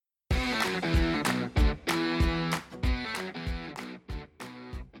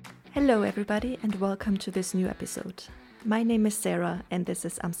Hello, everybody, and welcome to this new episode. My name is Sarah, and this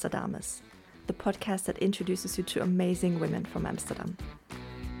is Amsterdamus, the podcast that introduces you to amazing women from Amsterdam.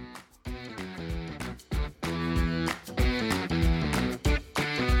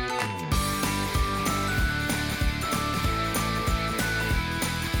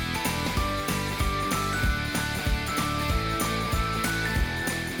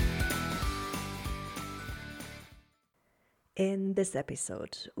 In this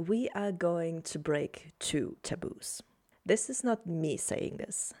episode, we are going to break two taboos. This is not me saying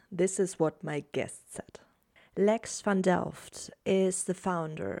this. This is what my guest said. Lex van Delft is the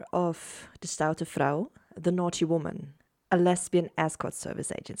founder of the Stoute Vrouw, the Naughty Woman, a lesbian escort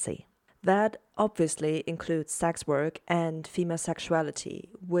service agency. That obviously includes sex work and female sexuality,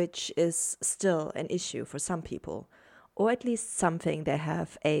 which is still an issue for some people, or at least something they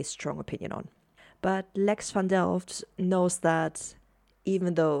have a strong opinion on. But Lex van Delft knows that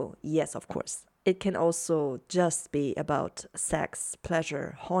even though, yes, of course, it can also just be about sex,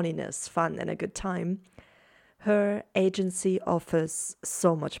 pleasure, horniness, fun, and a good time, her agency offers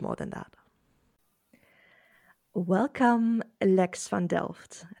so much more than that. Welcome, Lex van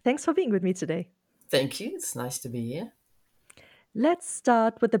Delft. Thanks for being with me today. Thank you. It's nice to be here. Let's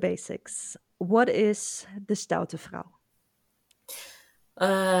start with the basics. What is the Stoute Vrouw?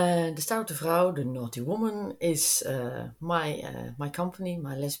 The Stoute Vrouw, the Naughty Woman, is my company,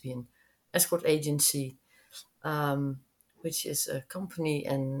 my lesbian escort agency, which is a company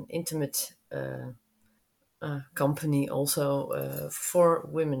and intimate company also for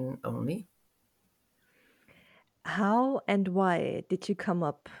women only. How and why did you come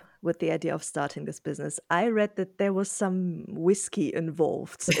up with the idea of starting this business? I read that there was some whiskey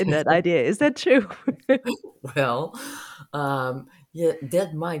involved in that idea. Is that true? Well, yeah,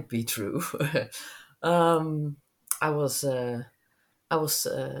 that might be true. um, I was uh, I was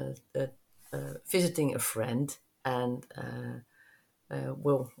visiting a friend, and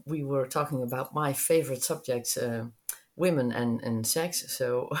well, we were talking about my favorite subjects, women and sex.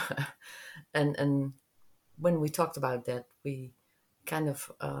 So, and when we talked about that, we kind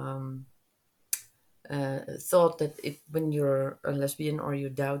of thought that when you're a lesbian or you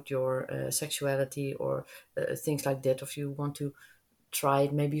doubt your sexuality or things like that, if you want to try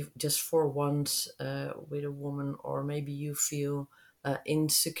it maybe just for once with a woman, or maybe you feel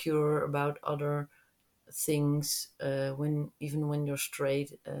insecure about other things when you're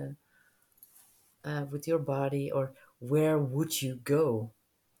straight with your body, or where would you go?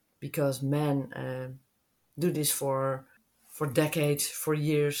 Because men do this for decades, for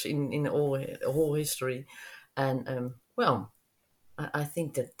years in all whole history, and well, I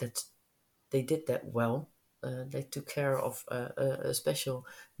think that they did that well. They took care of a special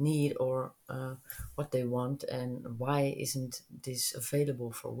need, or what they want, and why isn't this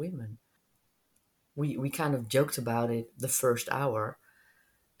available for women? We kind of joked about it the first hour,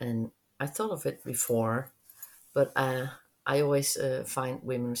 and I thought of it before, but I always find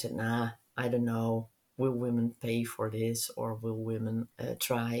women who said, "Nah, I don't know. Will women pay for this, or will women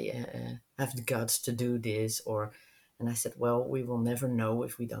try have the guts to do this?" Or, and I said, "Well, we will never know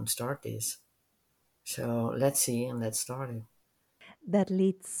if we don't start this. So let's see and let's start it." That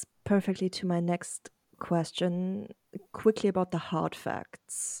leads perfectly to my next question. Quickly about the hard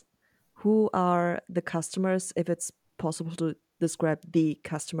facts. Who are the customers? If it's possible to describe the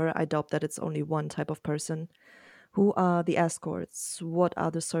customer, I doubt that it's only one type of person. Who are the escorts? What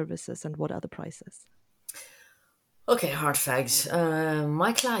are the services and what are the prices? Okay, hard facts.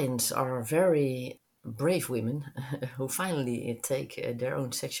 My clients are very brave women who finally take their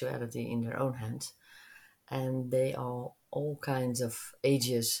own sexuality in their own hands, and they are all kinds of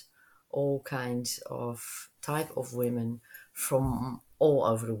ages, all kinds of type of women from all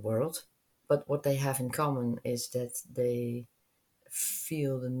over the world. But what they have in common is that they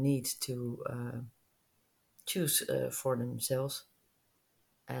feel the need to choose for themselves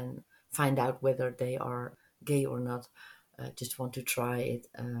and find out whether they are gay or not. Just want to try it.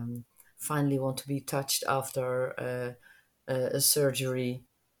 Finally, want to be touched after a surgery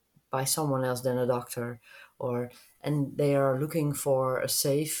by someone else than a doctor, or and they are looking for a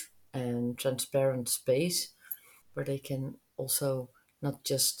safe and transparent space where they can also not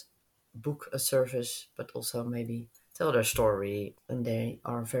just book a service but also maybe tell their story, and they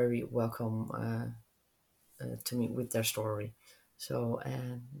are very welcome to me with their story. So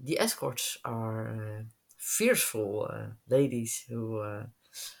the escorts are fearful ladies who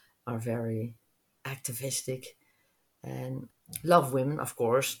are very activistic and love women. Of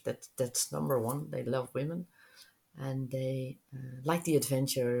course, that's number one. They love women, and they like the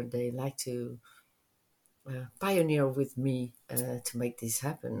adventure. They like to pioneer with me to make this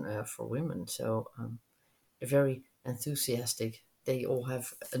happen for women. So they're very enthusiastic. They all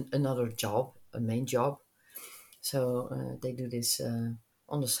have another job, a main job. So they do this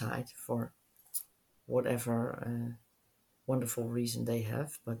on the side for whatever wonderful reason they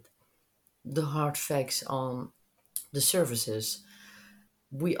have. But the hard facts on the services,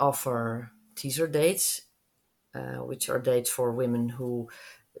 we offer teaser dates, which are dates for women who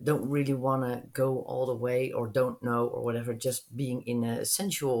don't really want to go all the way or don't know or whatever. Just being in a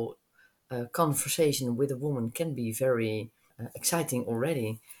sensual conversation with a woman can be very exciting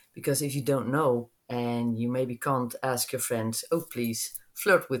already, because if you don't know and you maybe can't ask your friends, oh, please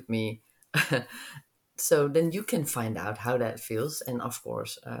flirt with me. So then you can find out how that feels. And of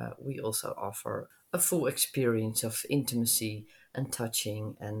course, we also offer a full experience of intimacy and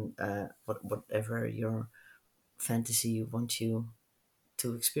touching and whatever your fantasy wants you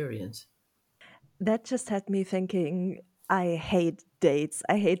to experience. That just had me thinking, I hate dates.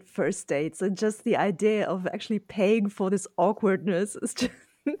 I hate first dates. And just the idea of actually paying for this awkwardness is just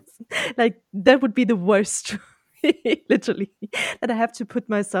like, that would be the worst, literally, that I have to put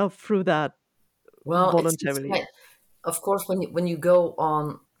myself through that Well, it's voluntarily. quite, of course, when you go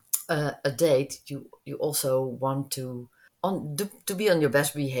on a date, you also want to be on your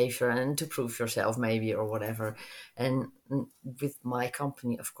best behavior and to prove yourself maybe or whatever. And with my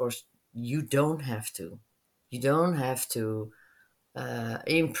company, of course, you don't have to. You don't have to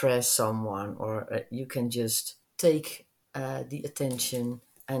impress someone, or you can just take the attention,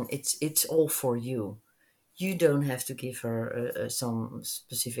 and it's all for you. You don't have to give her some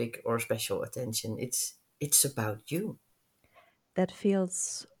specific or special attention. It's about you. That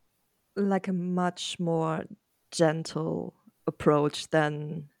feels like a much more gentle approach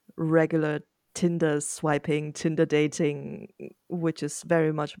than regular Tinder swiping, Tinder dating, which is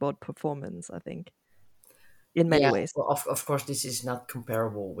very much about performance, I think, in many Yeah, ways. well, of course, this is not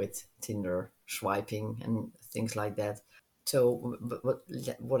comparable with Tinder swiping and things like that. So, but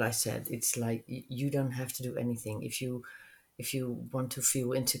what I said, it's like you don't have to do anything. If you want to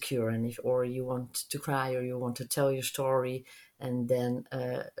feel insecure, and if or you want to cry, or you want to tell your story, and then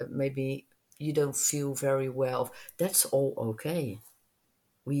maybe you don't feel very well, that's all okay.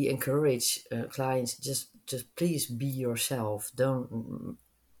 We encourage clients, just please be yourself. Don't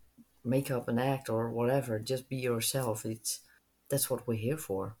make up an act or whatever. Just be yourself. That's what we're here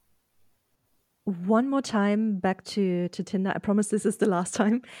for. One more time back to Tinder. I promise this is the last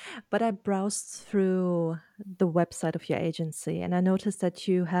time. But I browsed through the website of your agency and I noticed that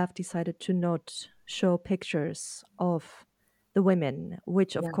you have decided to not show pictures of the women,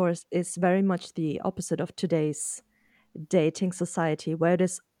 which of Yeah. course is very much the opposite of today's dating society, where it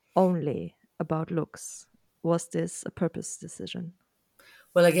is only about looks. Was this a purpose decision?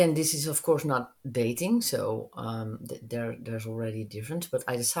 Well, again, this is of course not dating, so there's already a difference. But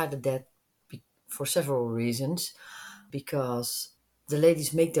I decided that for several reasons, because the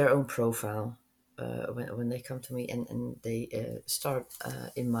ladies make their own profile when they come to me, and they start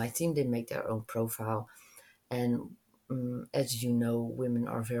in my team. They make their own profile, and as you know, women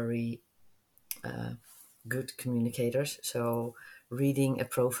are very good communicators. So reading a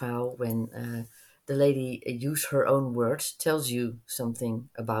profile when the lady use her own words tells you something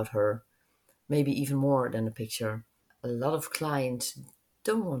about her, maybe even more than a picture. A lot of clients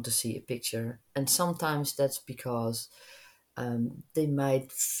don't want to see a picture, and sometimes that's because they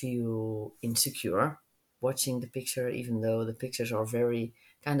might feel insecure watching the picture, even though the pictures are very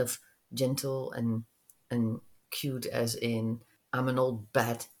kind of gentle and cute, as in I'm an old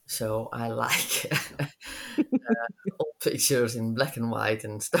bat, so I like old pictures in black and white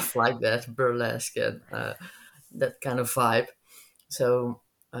and stuff like that, burlesque and that kind of vibe. So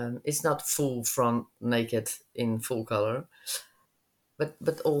it's not full front naked in full color,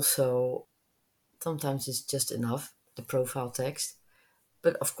 but also sometimes it's just enough the profile text.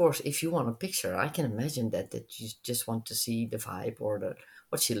 But of course, if you want a picture, I can imagine that you just want to see the vibe or the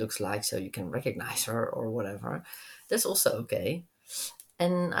what she looks like, so you can recognize her or whatever. That's also okay.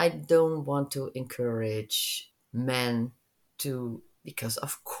 And I don't want to encourage men to, because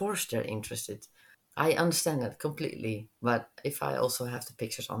of course they're interested. I understand that completely. But if I also have the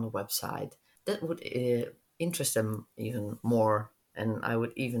pictures on the website, that would interest them even more. And I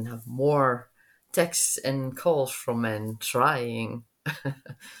would even have more texts and calls from men trying.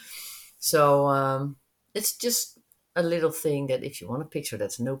 So it's just a little thing that if you want a picture,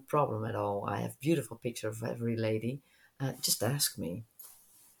 that's no problem at all. I have beautiful pictures of every lady. Just ask me.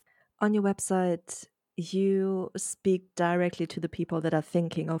 On your website, you speak directly to the people that are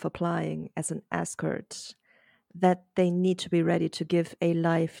thinking of applying as an escort, that they need to be ready to give a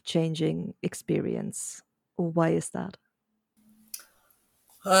life changing experience. Why is that?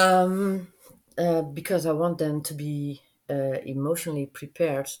 Um, because I want them to be emotionally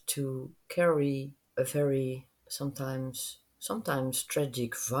prepared to carry a very sometimes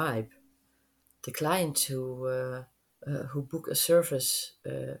tragic vibe. The clients who book a service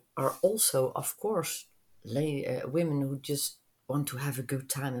are also, of course, women who just want to have a good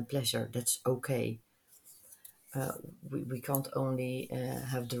time and pleasure. That's okay. We can't only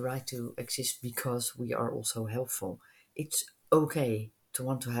have the right to exist because we are also helpful. It's okay to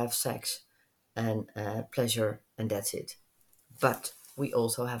want to have sex and pleasure, and that's it. But we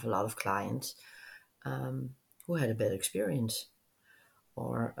also have a lot of clients who had a bad experience,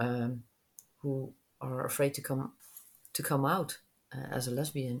 or who are afraid to come out as a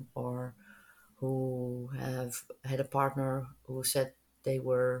lesbian, or who have had a partner who said they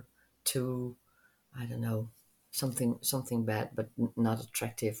were too, I don't know, something bad, but not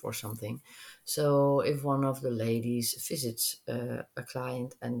attractive or something. So if one of the ladies visits a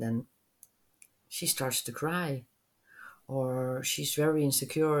client and then she starts to cry, or she's very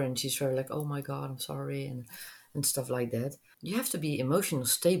insecure and she's very like, oh my god, I'm sorry, and stuff like that, you have to be emotional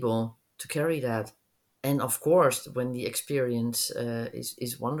stable to carry that. And of course, when the experience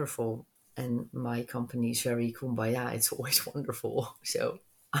is wonderful, and my company is very kumbaya, it's always wonderful. So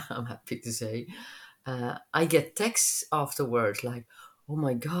I'm happy to say, I get texts afterwards like, "Oh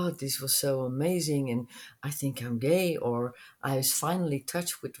my God, this was so amazing, and I think I'm gay," or "I was finally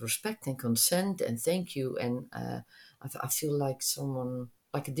touched with respect and consent, and thank you, and I feel like someone,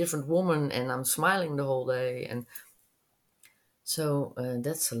 like a different woman, and I'm smiling the whole day." And so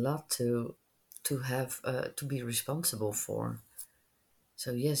that's a lot to have to be responsible for.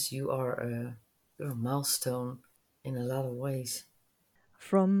 So yes, you're a milestone in a lot of ways.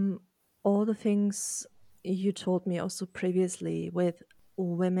 From all the things you told me also previously with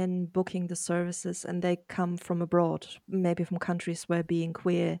women booking the services and they come from abroad, maybe from countries where being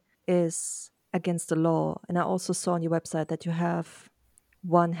queer is against the law. And I also saw on your website that you have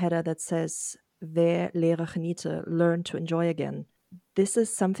one header that says, Wer leren genieten, learn to enjoy again. This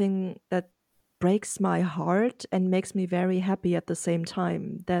is something that breaks my heart and makes me very happy at the same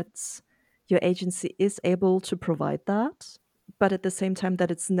time that your agency is able to provide that, but at the same time that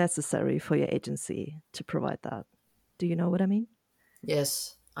it's necessary for your agency to provide that. Do you know what I mean?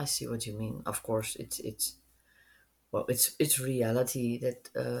 Yes, I see what you mean. Of course, it's well, it's reality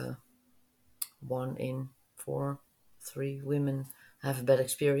that one in four, three women have a bad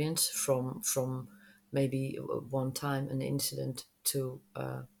experience from maybe one time an incident to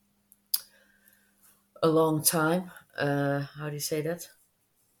a long time. How do you say that?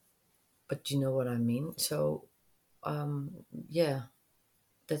 But you know what I mean. So yeah,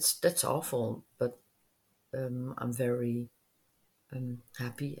 that's awful. But I'm very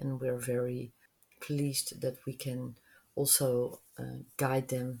happy, and we're very pleased that we can also guide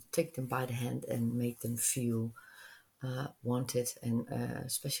them, take them by the hand, and make them feel wanted, and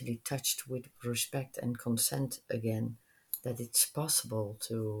especially touched with respect and consent again. That it's possible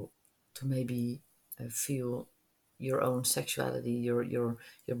to maybe feel your own sexuality, your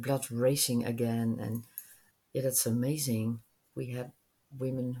blood racing again, and yeah, that's amazing. We had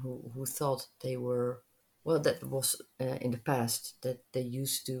women who thought they were, well, that was in the past, that they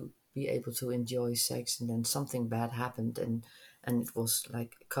used to be able to enjoy sex, and then something bad happened, and it was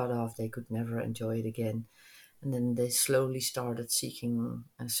like cut off. They could never enjoy it again. And then they slowly started seeking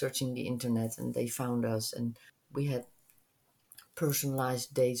and searching the internet, and they found us, and we had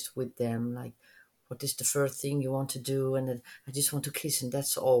personalized dates with them, like, what is the first thing you want to do? And then, I just want to kiss, and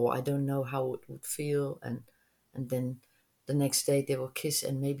that's all. I don't know how it would feel. And then the next day they will kiss,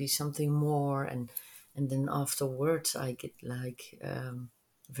 and maybe something more. And then afterwards I get like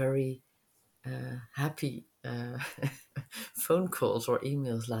very happy phone calls or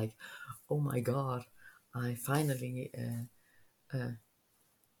emails like, oh my god, I finally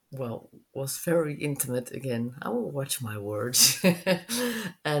was very intimate again. I will watch my words.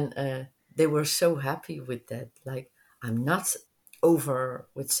 And they were so happy with that. Like, I'm not over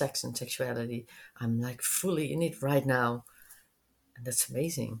with sex and sexuality. I'm like fully in it right now. And that's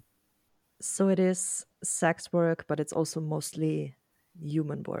amazing. So it is sex work, but it's also mostly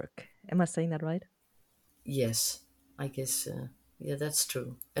human work. Am I saying that right? Yes, I guess, yeah, that's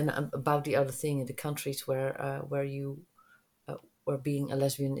true. And about the other thing, in the countries where you where being a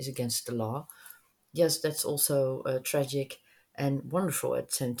lesbian is against the law, yes, that's also tragic and wonderful at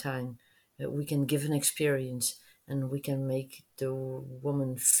the same time. We can give an experience, and we can make the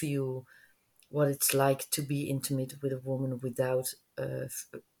woman feel what it's like to be intimate with a woman without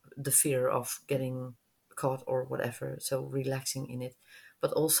the fear of getting caught or whatever. So relaxing in it.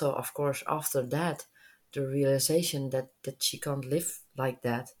 But also, of course, after that, the realization that she can't live like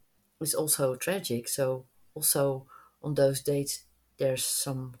that is also tragic. So also on those dates, there's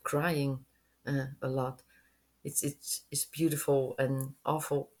some crying, a lot. It's beautiful and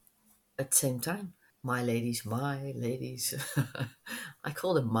awful at the same time. My ladies, my ladies. I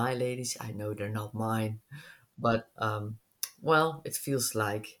call them my ladies. I know they're not mine, but well, it feels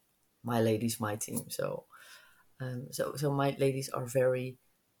like my ladies, my team. So so my ladies are very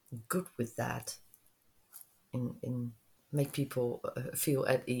good with that in make people feel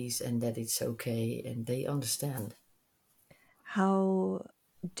at ease and that it's okay and they understand. How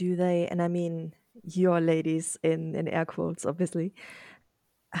do they, and I mean your ladies in air quotes, obviously,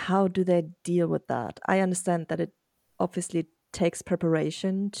 how do they deal with that? I understand that it obviously takes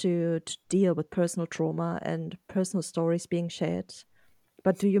preparation to deal with personal trauma and personal stories being shared.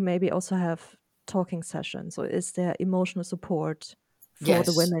 But do you maybe also have talking sessions, or is there emotional support for the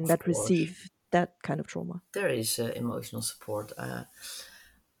Yes, women of that course. receive that kind of trauma? There is emotional support.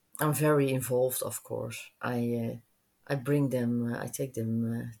 I'm very involved, of course. I bring them, I take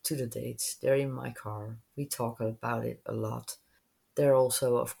them to the dates. They're in my car. We talk about it a lot. They're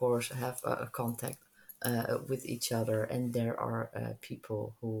also, of course, have a contact with each other, and there are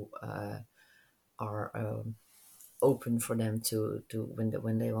people who are open for them to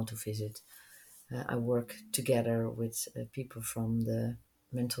when they want to visit. I work together with people from the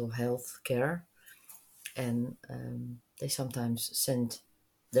mental health care, and they sometimes send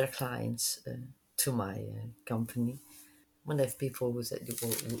their clients to my company when they have people who said,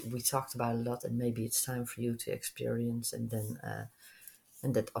 well, we talked about a lot, and maybe it's time for you to experience, and then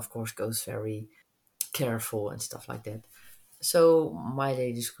and that of course goes very careful and stuff like that. So my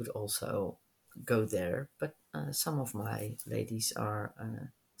ladies could also go there, but some of my ladies are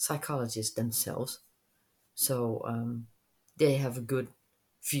psychologists themselves, so they have a good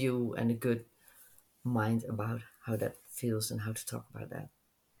view and a good mind about how that feels and how to talk about that.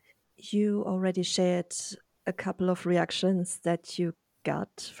 You already shared a couple of reactions that you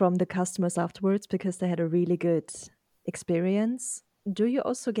got from the customers afterwards because they had a really good experience. Do you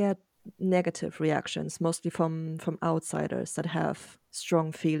also get negative reactions, mostly from outsiders that have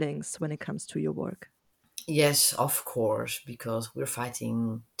strong feelings when it comes to your work? Yes, of course, because we're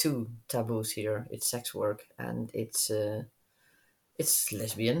fighting two taboos here. It's sex work and it's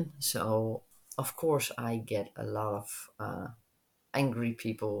lesbian. So of course I get a lot of angry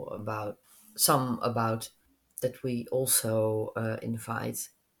people about some about that we also invite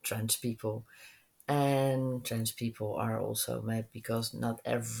trans people, and trans people are also mad because not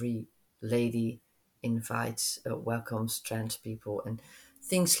every lady invites welcomes trans people and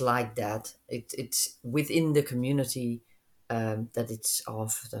things like that. It's within the community that it's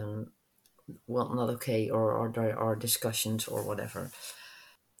often, well, not okay, or there are discussions or whatever.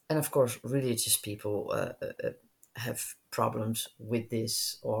 And of course religious people have problems with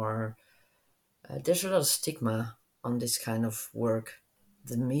this, or there's a lot of stigma on this kind of work.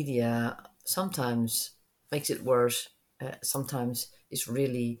 The media sometimes makes it worse, sometimes is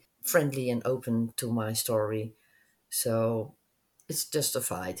really friendly and open to my story. So it's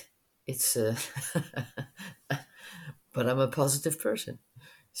justified. It's, but I'm a positive person.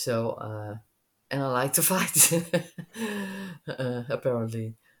 So, and I like to fight,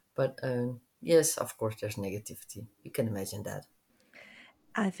 apparently. But yes, of course, there's negativity. You can imagine that.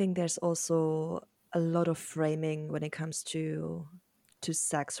 I think there's also a lot of framing when it comes to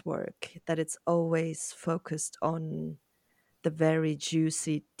sex work, that it's always focused on the very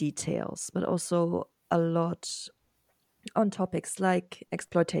juicy details, but also a lot on topics like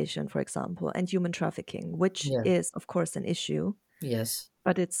exploitation, for example, and human trafficking, which Yeah. is, of course, an issue, Yes.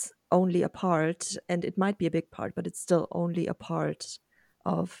 but it's only a part, and it might be a big part, but it's still only a part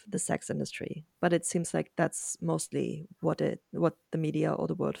of the sex industry. But it seems like that's mostly what the media or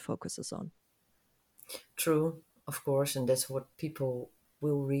the world focuses on. True, of course, and that's what people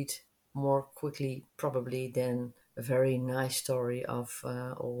will read more quickly, probably, than a very nice story of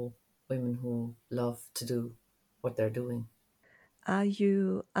all women who love to do what they're doing. Are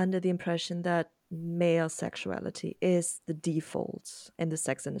you under the impression that male sexuality is the default in the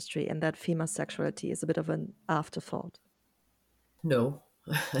sex industry and that female sexuality is a bit of an afterthought? No.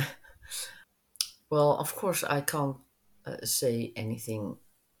 Well, of course, I can't say anything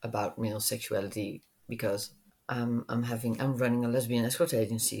about male sexuality because I'm running a lesbian escort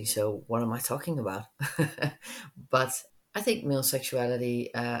agency. So what am I talking about? But I think male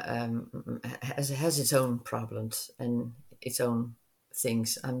sexuality has its own problems and its own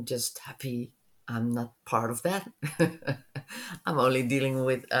things. I'm just happy I'm not part of that. I'm only dealing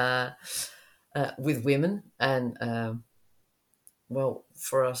with women, and well,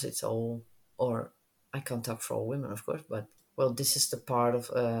 for us it's all or. I can't talk for all women, of course, but well, this is the part of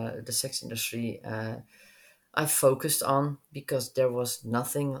the sex industry I focused on because there was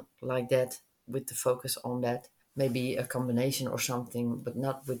nothing like that with the focus on that. Maybe a combination or something, but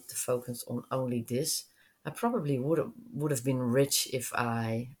not with the focus on only this. I probably would have been rich if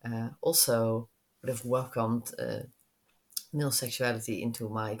I also would have welcomed male sexuality into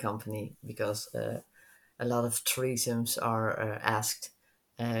my company because a lot of threesomes are asked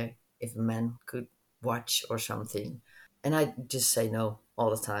uh, if men could watch or something, and I just say no all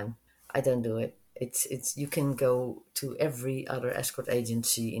the time. I don't do it. It's you can go to every other escort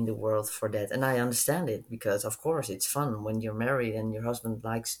agency in the world for that, and I understand it because of course it's fun when you're married and your husband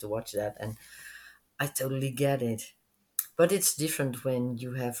likes to watch that, and I totally get it. But it's different when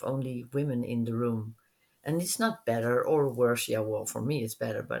you have only women in the room. And it's not better or worse. Yeah, well, for me it's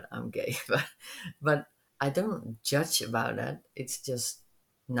better, but I'm gay. But I don't judge about that. It's just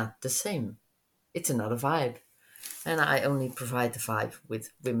not the same. It's another vibe. And I only provide the vibe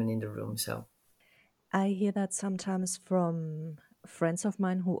with women in the room. So, I hear that sometimes from friends of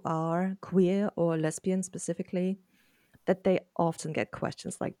mine who are queer or lesbian specifically, that they often get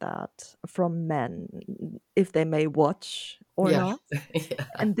questions like that from men if they may watch or yeah. not. Yeah.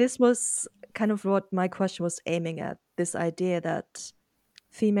 And this was kind of what my question was aiming at, this idea that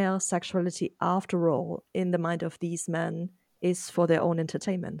female sexuality, after all, in the mind of these men, is for their own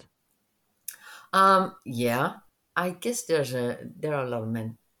entertainment. Yeah. I guess there are a lot of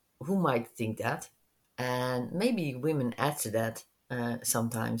men who might think that. And maybe women add to that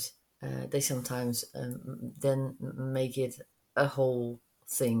sometimes. They sometimes then make it a whole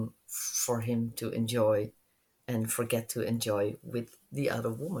thing for him to enjoy and forget to enjoy with the other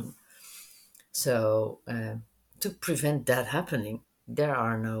woman. So to prevent that happening, there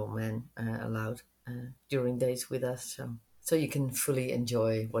are no men allowed during dates with us. So you can fully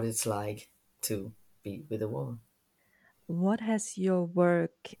enjoy what it's like to be with a woman. What has your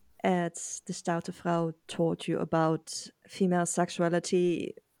work at the Stoute Vrouw taught you about female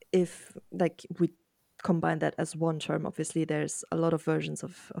sexuality? If, like, we combine that as one term, obviously, there's a lot of versions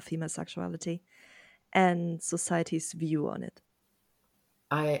of female sexuality and society's view on it.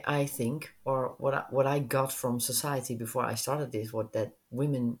 I think, or what I got from society before I started this, was that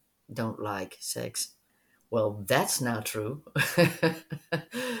women don't like sex. Well, that's not true.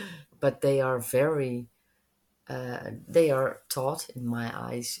 But they are taught, in my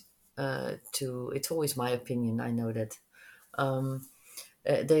eyes, to. It's always my opinion. I know that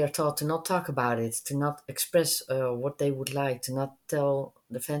they are taught to not talk about it, to not express what they would like, to not tell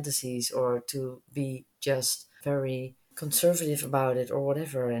the fantasies, or to be just very conservative about it or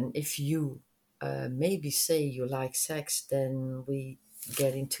whatever. And if you maybe say you like sex, then we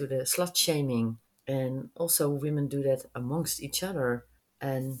get into the slut shaming. And also, women do that amongst each other.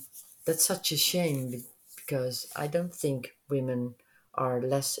 And that's such a shame because I don't think women are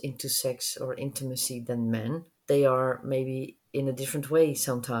less into sex or intimacy than men. They are maybe in a different way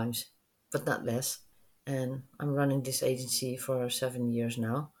sometimes, but not less. And I'm running this agency for 7 years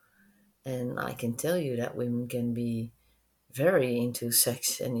now. And I can tell you that women can be very into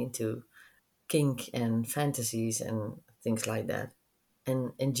sex and into kink and fantasies and things like that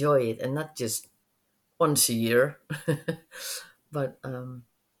and enjoy it, and not just once a year. But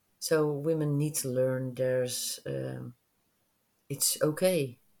so women need to learn it's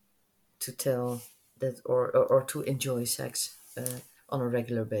okay to tell that, or to enjoy sex on a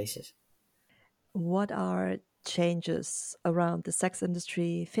regular basis. What are changes around the sex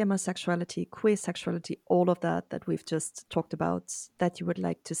industry, female sexuality, queer sexuality, all of that that we've just talked about that you would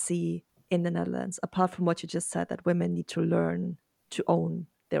like to see in the Netherlands, apart from what you just said, that women need to learn to own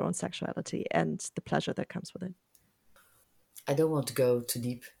their own sexuality and the pleasure that comes with it? I don't want to go too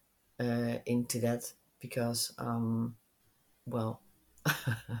deep into that because, well,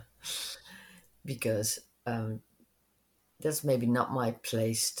 because that's maybe not my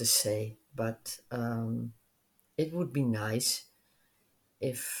place to say, but it would be nice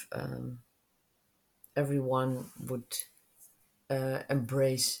if everyone would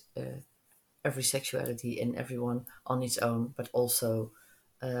embrace every sexuality and everyone on its own, but also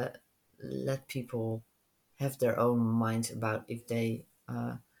uh, let people have their own minds about if they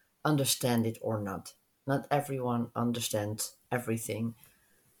understand it or not. Not everyone understands everything,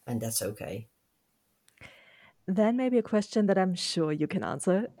 and that's okay. Then maybe a question that I'm sure you can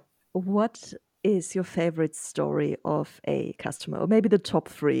answer. What is your favorite story of a customer? Or maybe the top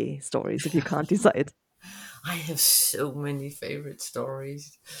three stories if you can't decide. I have so many favorite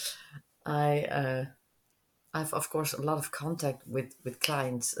stories. I I've of course a lot of contact with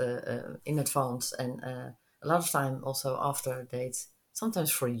clients in advance, and a lot of time also after dates,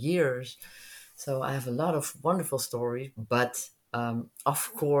 sometimes for years. So I have a lot of wonderful stories, but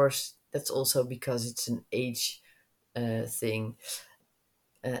of course, that's also because it's an age thing.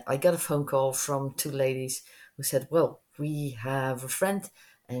 I got a phone call from two ladies who said, "Well, we have a friend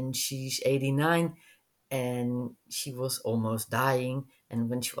and she's 89 and she was almost dying. And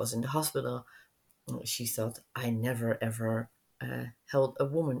when she was in the hospital, she thought, I never ever held a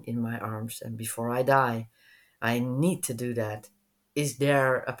woman in my arms. And before I die, I need to do that. Is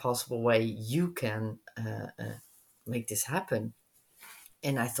there a possible way you can make this happen?"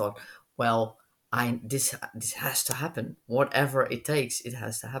 And I thought, well, this has to happen. Whatever it takes, it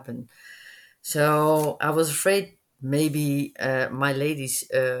has to happen. So I was afraid maybe my ladies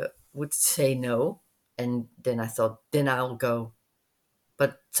would say no, and then I thought, then I'll go.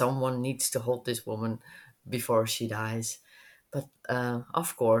 But someone needs to hold this woman before she dies. But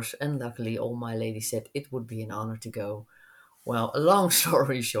of course, and luckily, all my ladies said it would be an honor to go. Well, a long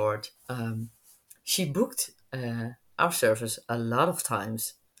story short, she booked our service a lot of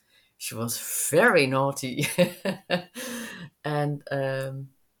times. She was very naughty, and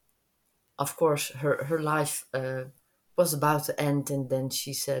of course, her life was about to end. And then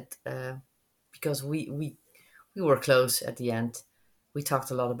she said, because we were close at the end. We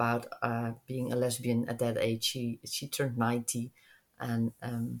talked a lot about being a lesbian at that age. She turned 90, and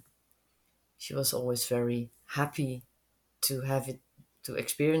she was always very happy to have it, to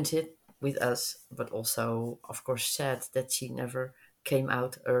experience it with us, but also, of course, sad that she never came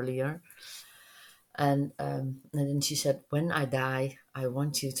out earlier. And then she said, "When I die, I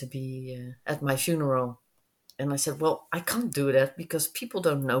want you to be at my funeral." And I said, "Well, I can't do that because people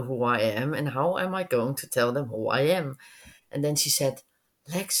don't know who I am, and how am I going to tell them who I am?" And then she said,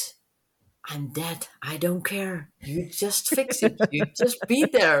 "Lex, I'm dead. I don't care. You just fix it. You just be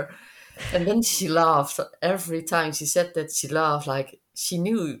there." And then she laughed. Every time she said that, she laughed like she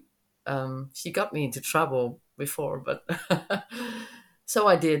knew she got me into trouble before. But so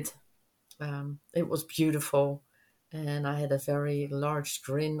I did. It was beautiful. And I had a very large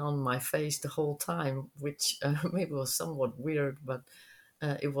grin on my face the whole time, which maybe was somewhat weird, but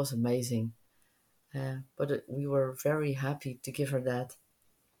it was amazing. But we were very happy to give her that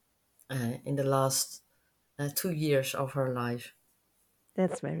in the last 2 years of her life.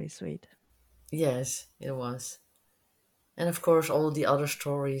 That's very sweet. Yes, it was. And of course, all the other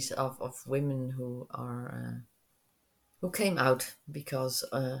stories of women who came out because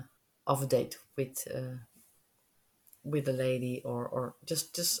of a date with a lady, or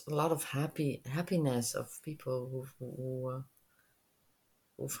just a lot of happiness of people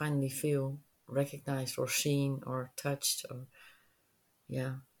who finally feel recognized or seen or touched, or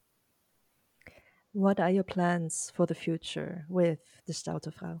yeah. What are your plans for the future with the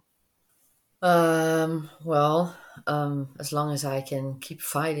Stoute Vrouw? Well, as long as I can keep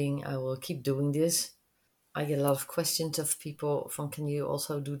fighting, I will keep doing this. I get a lot of questions of people from, can you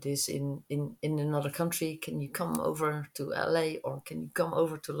also do this in another country? Can you come over to LA, or can you come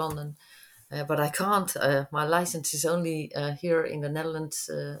over to London? But I can't. My license is only here in the Netherlands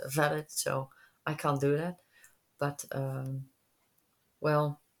valid, so I can't do that. But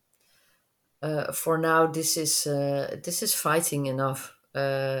well, for now, this is fighting enough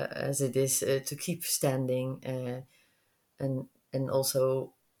as it is to keep standing, and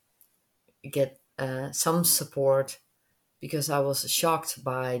also get some support, because I was shocked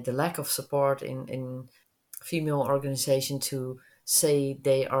by the lack of support in female organizations to say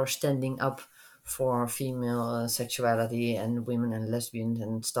they are standing up for female sexuality and women and lesbians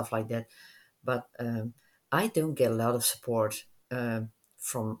and stuff like that. But I don't get a lot of support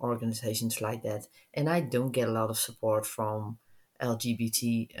from organizations like that, and I don't get a lot of support from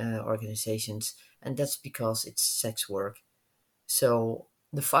LGBT organizations, and that's because it's sex work. So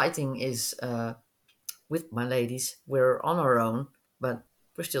the fighting is with my ladies. We're on our own, but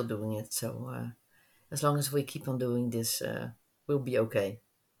we're still doing it. So as long as we keep on doing this, we'll be okay.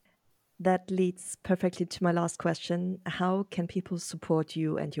 That leads perfectly to my last question. How can people support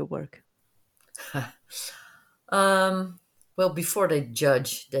you and your work? Well, before they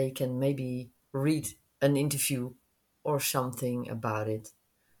judge, they can maybe read an interview or something about it.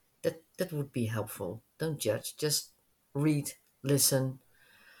 That would be helpful. Don't judge. Just read, listen,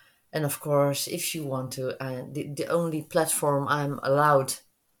 and of course, if you want to, the only platform I'm allowed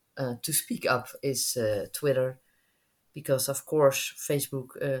to speak up is Twitter, because of course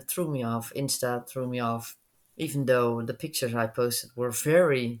Facebook threw me off, Insta threw me off, even though the pictures I posted were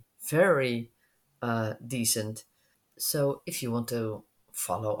very decent. So if you want to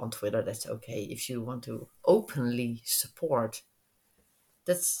follow on Twitter, that's okay. If you want to openly support,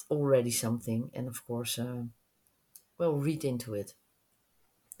 that's already something. And of course, well, read into it.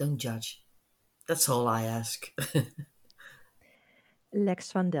 Don't judge. That's all I ask.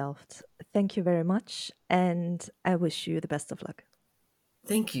 Lex van Delft, thank you very much, and I wish you the best of luck.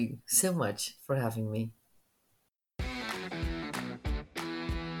 Thank you so much for having me.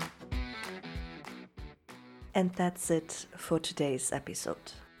 And that's it for today's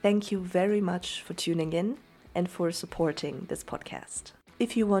episode. Thank you very much for tuning in and for supporting this podcast.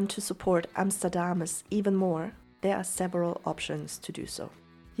 If you want to support Amsterdamus even more, there are several options to do so.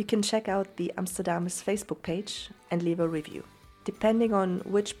 You can check out the Amsterdamus Facebook page and leave a review. Depending on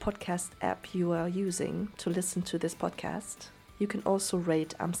which podcast app you are using to listen to this podcast, you can also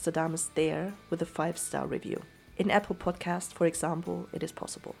rate Amsterdamus there with a 5-star review. In Apple Podcast, for example, it is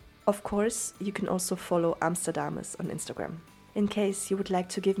possible. Of course, you can also follow Amsterdamus on Instagram. In case you would like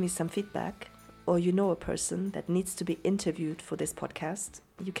to give me some feedback, or you know a person that needs to be interviewed for this podcast,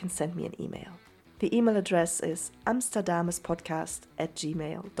 you can send me an email. The email address is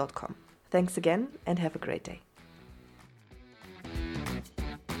amsterdamuspodcast@gmail.com. Thanks again and have a great day.